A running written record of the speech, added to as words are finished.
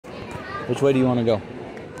Which way do you want to go?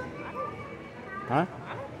 Huh?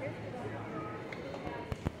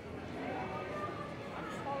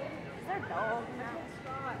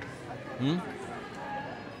 Hmm?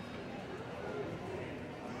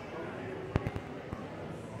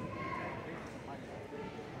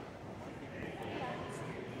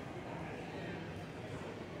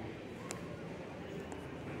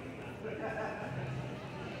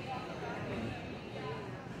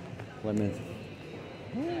 Lemon.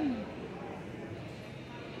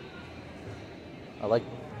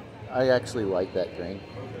 I actually like that green.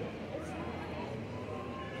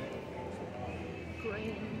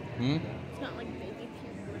 Green. Hmm? It's not like baby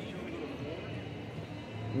pink green.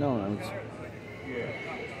 No,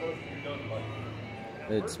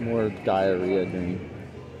 it's more diarrhea green.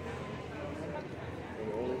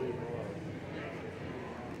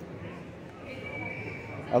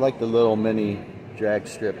 I like the little mini drag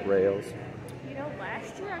strip rails. You know,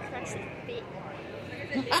 last year I could actually fit.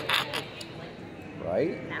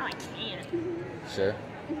 Right? Now I can't. Sure.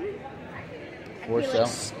 I Or feel so.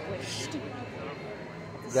 like squished.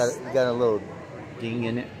 You got a little ding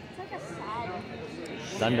in it. It's like a solid.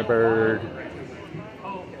 Thunderbird.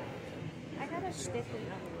 I got a sticker.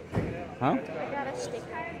 Huh? I got a sticker.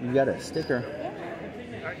 You got a sticker.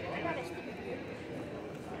 Yeah. I got a sticker.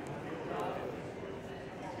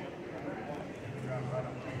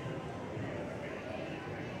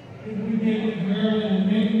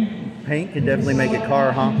 Paint can definitely make a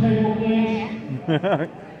car, huh?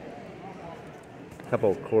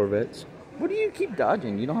 Couple of Corvettes. What do you keep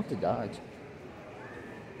dodging? You don't have to dodge.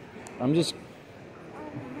 I'm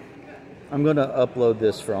gonna upload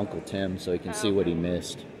this for Uncle Tim so he can see what he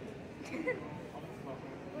missed.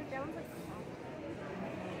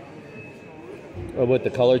 Oh, with the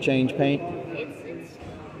color change paint?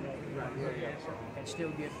 It's still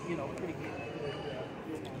get, you know, pretty good.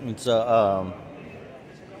 It's a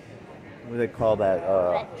what do they call that?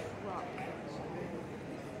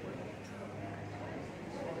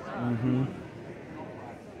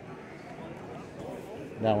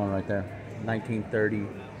 That one right there, 1930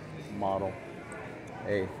 model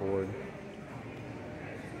A Ford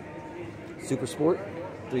Super Sport,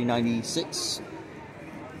 396.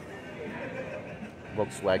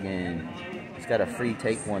 Volkswagen. It's got a free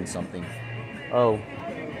take one something. Oh.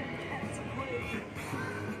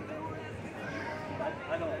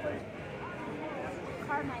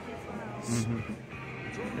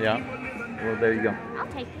 Yeah. Well, there you go. I'll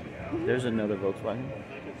take it. There's another Volkswagen.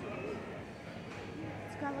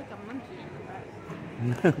 It's got like a monkey in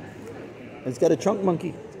the back. It's got a trunk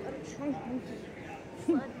monkey. It's got a trunk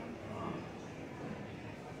monkey.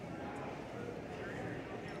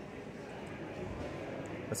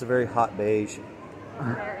 That's a very hot beige.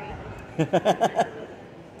 Very.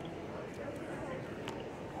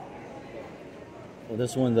 Well,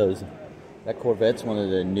 this one of those. That Corvette's one of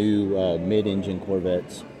the new mid-engine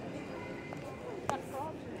Corvettes.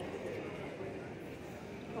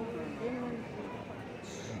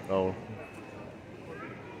 Oh.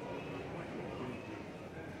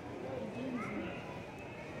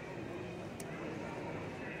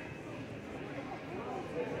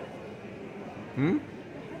 Hmm?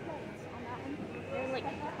 They're like, they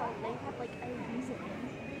have like LEDs in them.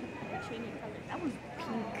 Changing colors. That was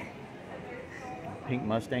pink. Pink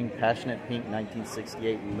Mustang, Passionate Pink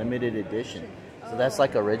 1968 limited edition. So that's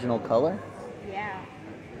like original color? Yeah.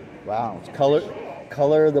 Wow, it's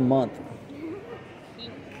color of the month.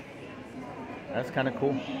 Pink. That's kind of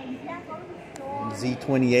cool.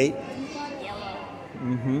 Z28. Yellow.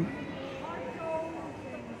 Mm-hmm.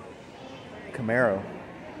 Camaro.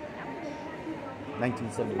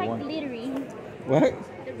 1971. Like glittery. What?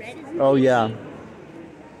 The red is Oh yeah.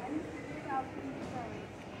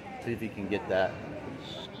 See if you can get that.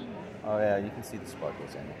 Oh yeah, you can see the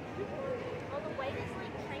sparkles in it. Well, the white is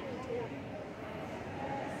like shiny too.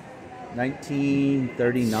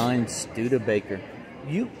 1939 Studebaker.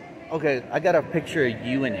 Okay, I got a picture of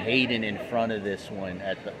you and Hayden in front of this one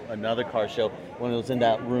at another car show when it was in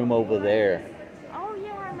that room over there. Oh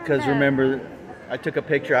yeah, I remember. Because remember, I took a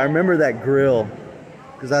picture. I remember that grill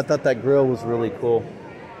because I thought that grill was really cool.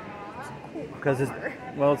 Because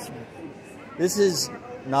this is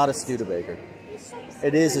not a Studebaker.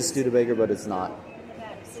 It is a Studebaker, but it's not.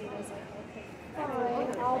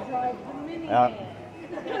 I'll drive the mini. Yeah.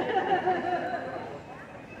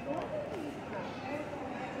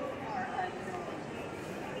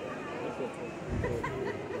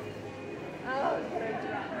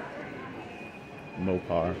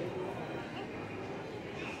 Mopar.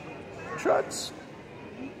 Trucks.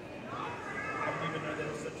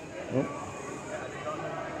 Oh.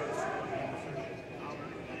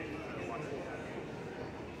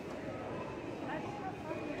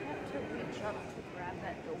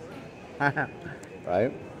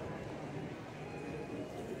 Right?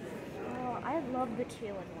 Oh, I love the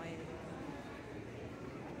teal and white.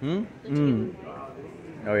 Hmm? The teal and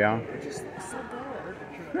white. Oh, yeah? It's just so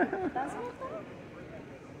good. That's what I thought.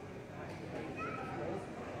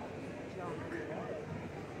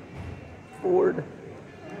 Ford.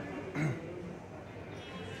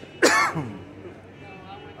 Oh,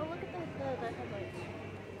 look at the headlights.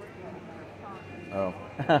 Oh.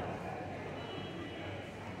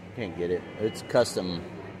 Can't get it. It's custom.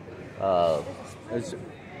 It's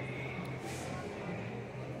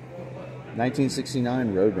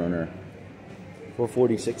 1969 Roadrunner.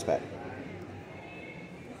 446 pack.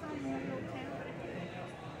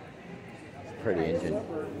 Pretty engine.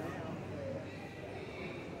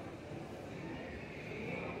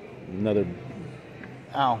 Another.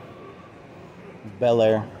 Ow. Bel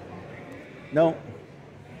Air. No.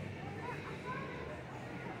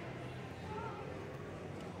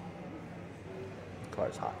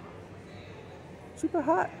 Car's hot. Super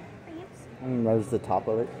hot. And that was the top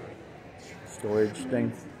of it. Storage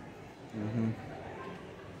thing.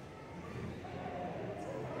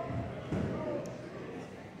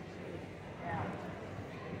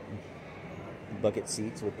 Bucket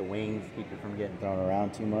seats with the wings, keep it from getting thrown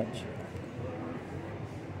around too much.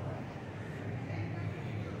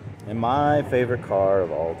 And my favorite car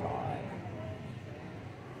of all time.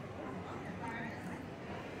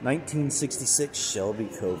 1966 Shelby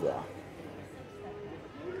Cobra.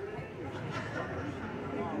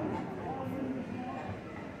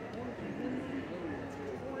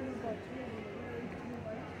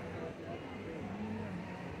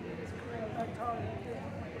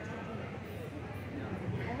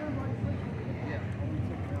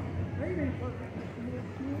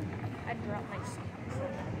 I dropped my socks.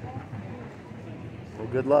 Well,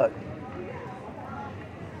 good luck.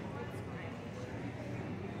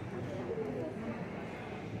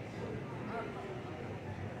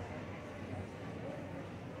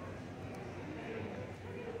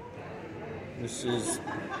 This is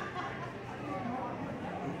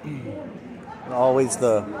always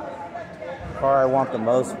the car I want the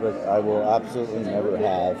most, but I will absolutely never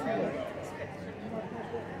have.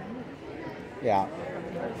 Yeah.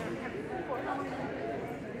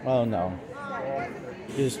 Oh no.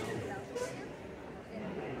 Just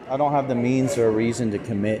I don't have the means or a reason to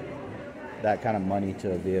commit that kind of money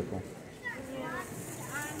to a vehicle.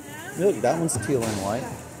 Look, that one's teal and white.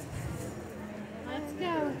 Let's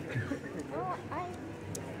go. Oh,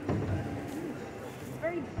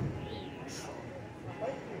 very beige.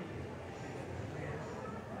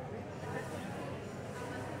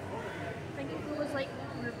 I think if it was like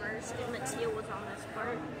reversed and the teal was on this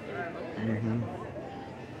part, it would look better.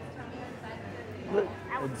 Look,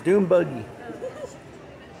 it's Doom Buggy.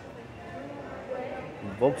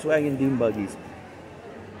 Volkswagen Doom Buggies.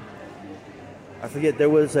 I forget, there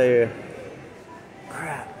was a...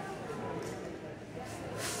 Crap.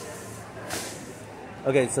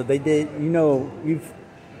 Okay, so they did, you know, you've...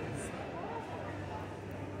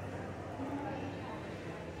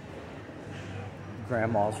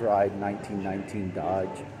 Grandma's Ride 1919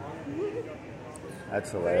 Dodge.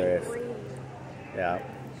 That's hilarious. Yeah.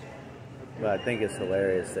 But I think it's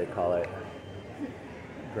hilarious they call it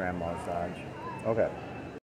Grandma's Dodge. Okay.